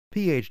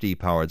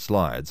PhD-powered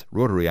slides,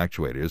 rotary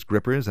actuators,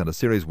 grippers, and a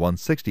Series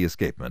 160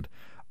 escapement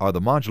are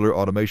the modular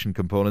automation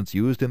components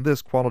used in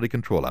this quality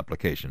control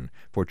application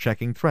for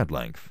checking thread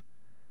length.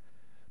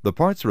 The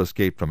parts are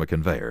escaped from a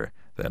conveyor,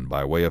 then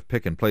by way of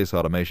pick-and-place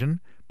automation,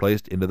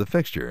 placed into the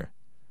fixture.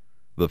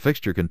 The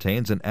fixture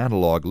contains an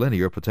analog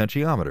linear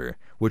potentiometer,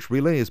 which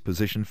relays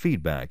position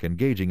feedback and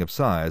gauging of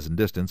size and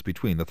distance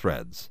between the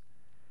threads.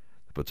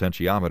 The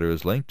potentiometer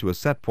is linked to a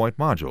set point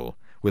module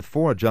with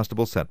 4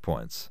 adjustable set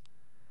points.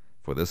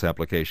 For this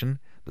application,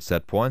 the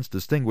set points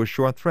distinguish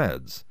short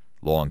threads,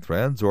 long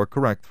threads, or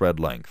correct thread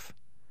length.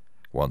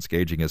 Once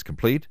gauging is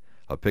complete,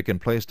 a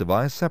pick-and-place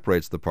device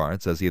separates the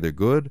parts as either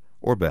good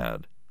or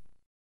bad.